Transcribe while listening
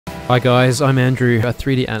Hi guys, I'm Andrew, a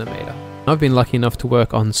 3D animator. I've been lucky enough to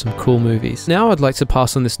work on some cool movies. Now I'd like to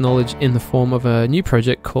pass on this knowledge in the form of a new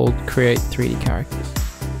project called Create 3D Characters.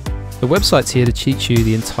 The website's here to teach you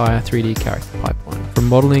the entire 3D character pipeline, from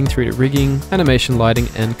modeling through to rigging, animation, lighting,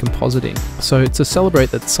 and compositing. So to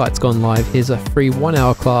celebrate that the site's gone live, here's a free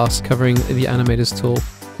 1-hour class covering the animator's tool,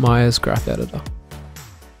 Maya's Graph Editor.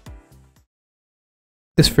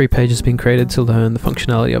 This free page has been created to learn the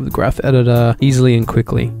functionality of the Graph Editor easily and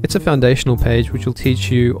quickly. It's a foundational page which will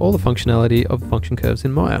teach you all the functionality of function curves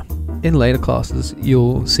in Maya. In later classes,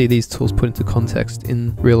 you'll see these tools put into context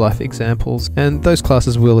in real-life examples, and those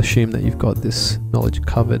classes will assume that you've got this knowledge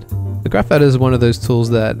covered. The Graph Editor is one of those tools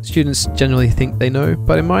that students generally think they know,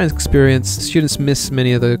 but in my experience, students miss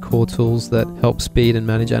many of the core tools that help speed and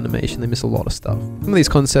manage animation. They miss a lot of stuff. Some of these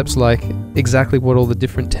concepts, like exactly what all the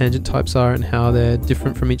different tangent types are and how they're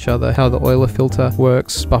different from each other, how the Euler filter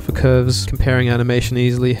works, buffer curves, comparing animation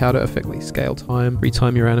easily, how to effectively scale time,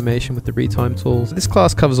 retime your animation with the retime tools. This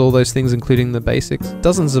class covers all those things, including the basics,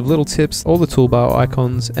 dozens of little tips, all the toolbar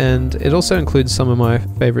icons, and it also includes some of my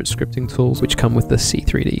favorite scripting tools which come with the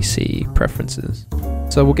C3D preferences.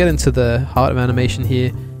 So we'll get into the heart of animation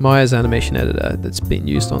here, Maya's animation editor that's been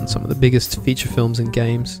used on some of the biggest feature films and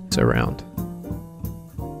games around.